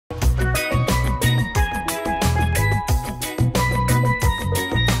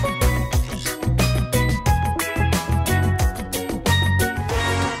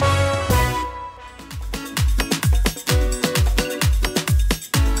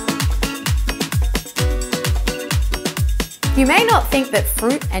You may not think that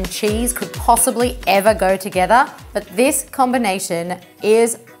fruit and cheese could possibly ever go together, but this combination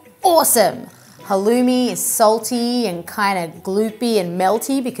is awesome. Halloumi is salty and kind of gloopy and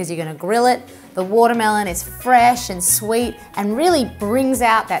melty because you're going to grill it. The watermelon is fresh and sweet and really brings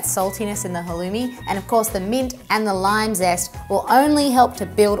out that saltiness in the halloumi. And of course the mint and the lime zest will only help to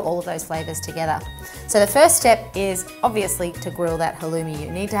build all of those flavors together. So the first step is obviously to grill that halloumi. You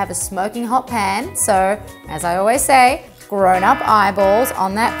need to have a smoking hot pan. So as I always say, grown-up eyeballs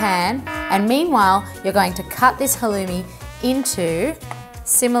on that pan. And meanwhile, you're going to cut this halloumi into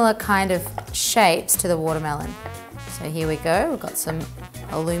similar kind of shapes to the watermelon. So here we go, we've got some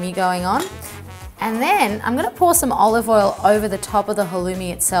halloumi going on. And then I'm gonna pour some olive oil over the top of the halloumi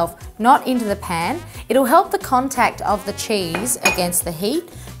itself, not into the pan. It'll help the contact of the cheese against the heat,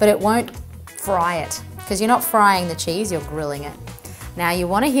 but it won't fry it, because you're not frying the cheese, you're grilling it. Now you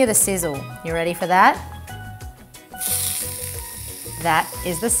wanna hear the sizzle. You ready for that? That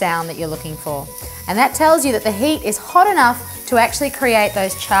is the sound that you're looking for. And that tells you that the heat is hot enough to actually create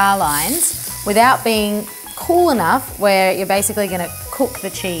those char lines without being cool enough where you're basically going to cook the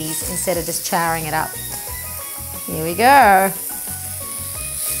cheese instead of just charring it up. Here we go.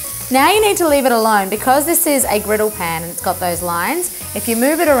 Now you need to leave it alone because this is a griddle pan and it's got those lines. If you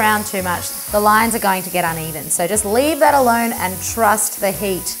move it around too much, the lines are going to get uneven. So just leave that alone and trust the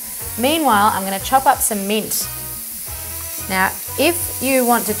heat. Meanwhile, I'm going to chop up some mint. Now, if you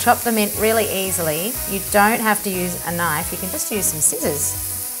want to chop the mint really easily, you don't have to use a knife, you can just use some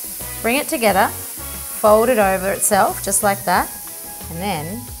scissors. Bring it together, fold it over itself, just like that, and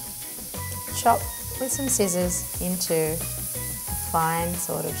then chop with some scissors into a fine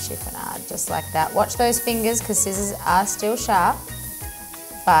sort of chiffonade, just like that. Watch those fingers because scissors are still sharp,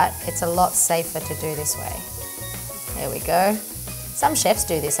 but it's a lot safer to do this way. There we go. Some chefs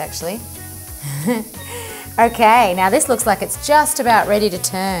do this actually. Okay, now this looks like it's just about ready to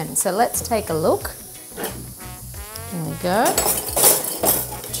turn. So let's take a look. There we go.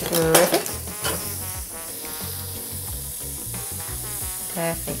 Terrific.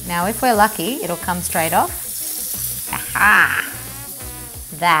 Perfect. Now if we're lucky, it'll come straight off. Aha!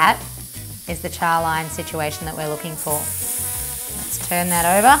 That is the char line situation that we're looking for. Let's turn that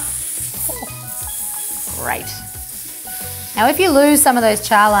over. Oh, great. Now if you lose some of those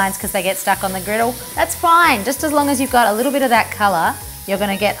char lines because they get stuck on the griddle, that's fine. Just as long as you've got a little bit of that colour, you're going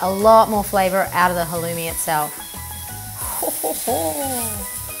to get a lot more flavour out of the halloumi itself.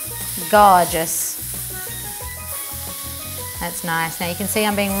 Gorgeous. That's nice. Now you can see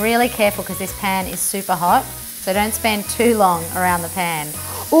I'm being really careful because this pan is super hot, so don't spend too long around the pan.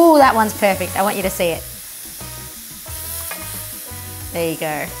 Ooh, that one's perfect. I want you to see it. There you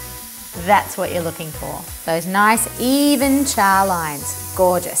go. That's what you're looking for. Those nice even char lines.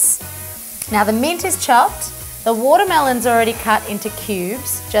 Gorgeous. Now the mint is chopped. The watermelon's already cut into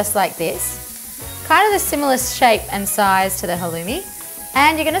cubes, just like this. Kind of the similar shape and size to the halloumi.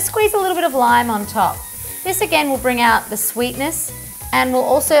 And you're going to squeeze a little bit of lime on top. This again will bring out the sweetness and will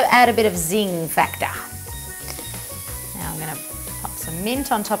also add a bit of zing factor. Now I'm going to pop some mint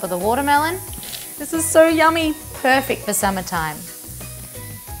on top of the watermelon. This is so yummy. Perfect for summertime.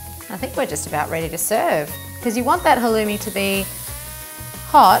 I think we're just about ready to serve because you want that halloumi to be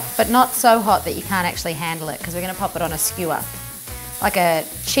hot, but not so hot that you can't actually handle it because we're going to pop it on a skewer, like a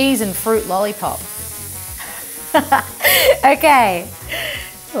cheese and fruit lollipop. Okay,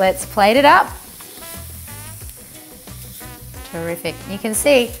 let's plate it up. Terrific. You can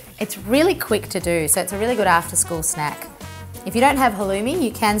see it's really quick to do, so it's a really good after-school snack. If you don't have halloumi,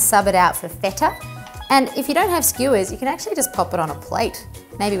 you can sub it out for feta. And if you don't have skewers, you can actually just pop it on a plate,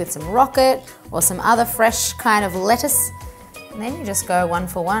 maybe with some rocket or some other fresh kind of lettuce. And then you just go one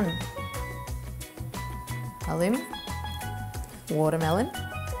for one. Halloumi, watermelon.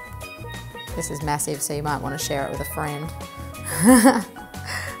 This is massive, so you might want to share it with a friend.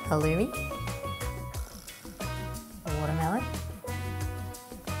 Halloumi, watermelon.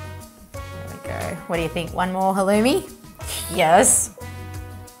 There we go. What do you think? One more halloumi? Yes.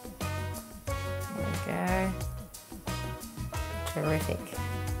 Terrific.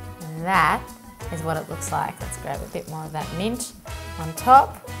 And that is what it looks like. Let's grab a bit more of that mint on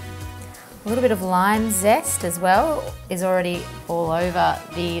top. A little bit of lime zest as well is already all over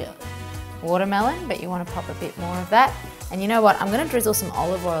the watermelon, but you want to pop a bit more of that. And you know what? I'm going to drizzle some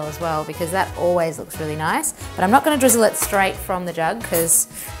olive oil as well because that always looks really nice. But I'm not going to drizzle it straight from the jug because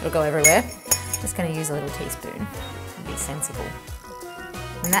it'll go everywhere. I'm just going to use a little teaspoon and be sensible.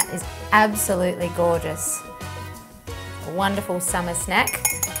 And that is absolutely gorgeous. A wonderful summer snack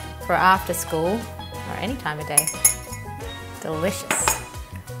for after school or any time of day. Delicious.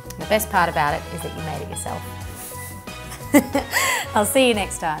 The best part about it is that you made it yourself. I'll see you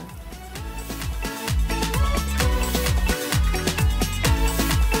next time.